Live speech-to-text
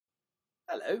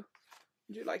Hello,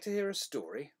 would you like to hear a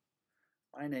story?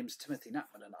 My name's Timothy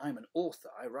Knapman and I'm an author.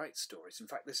 I write stories. In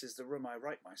fact, this is the room I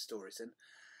write my stories in.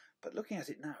 But looking at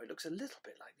it now, it looks a little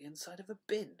bit like the inside of a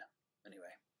bin.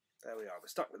 Anyway, there we are. We're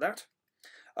stuck with that.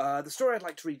 The story I'd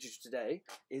like to read you today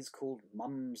is called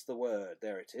Mum's the Word.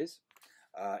 There it is.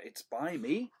 It's by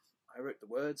me. I wrote the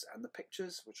words and the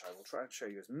pictures, which I will try and show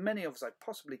you as many of as I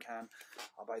possibly can,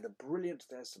 are by the brilliant,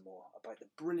 there's some more, are by the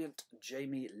brilliant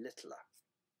Jamie Littler.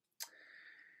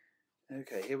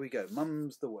 Okay, here we go.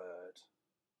 Mum's the Word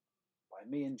by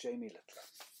me and Jamie Littler.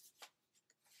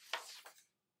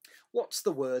 What's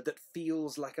the word that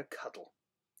feels like a cuddle?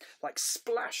 Like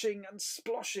splashing and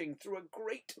sploshing through a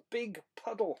great big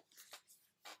puddle.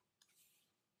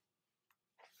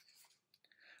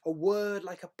 A word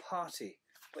like a party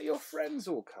where your friends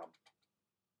all come.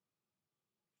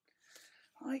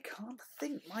 I can't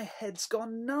think, my head's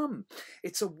gone numb.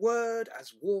 It's a word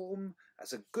as warm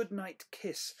as a goodnight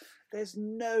kiss. There's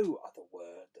no other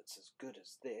word that's as good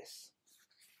as this.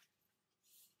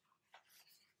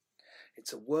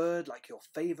 It's a word like your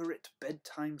favourite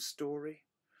bedtime story.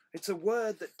 It's a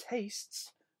word that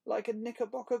tastes like a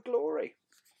Knickerbocker glory.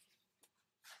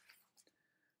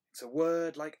 It's a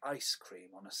word like ice cream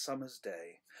on a summer's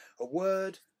day. A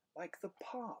word like the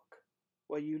park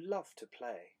where you love to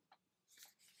play.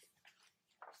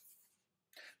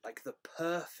 Like the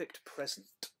perfect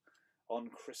present on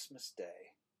Christmas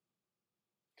Day.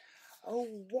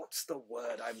 Oh, what's the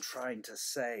word I'm trying to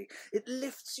say? It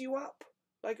lifts you up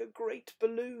like a great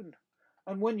balloon.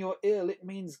 And when you're ill, it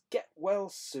means get well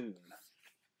soon.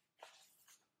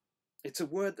 It's a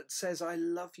word that says, I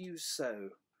love you so.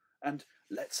 And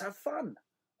let's have fun.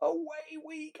 Away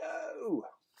we go.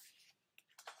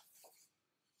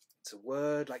 It's a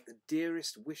word like the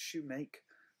dearest wish you make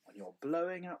when you're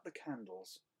blowing out the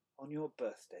candles on your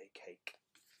birthday cake.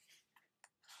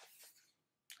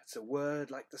 It's a word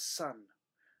like the sun.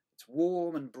 It's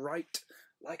warm and bright,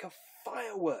 like a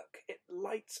firework. It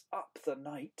lights up the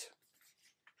night.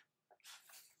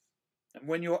 And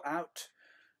when you're out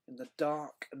in the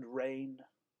dark and rain,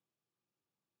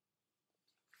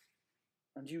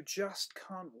 and you just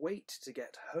can't wait to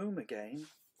get home again,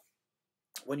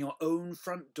 when your own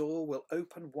front door will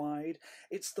open wide,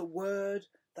 it's the word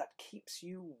that keeps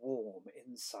you warm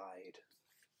inside.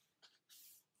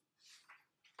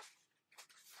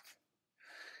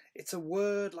 It's a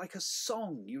word like a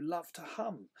song you love to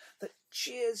hum that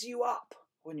cheers you up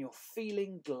when you're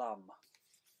feeling glum.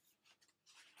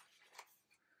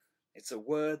 It's a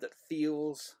word that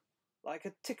feels like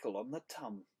a tickle on the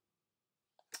tum.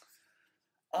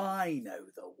 I know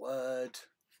the word.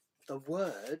 The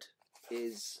word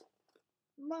is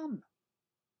Mum.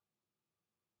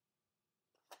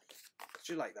 Did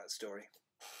you like that story?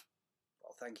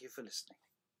 Well, thank you for listening.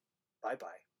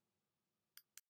 Bye-bye.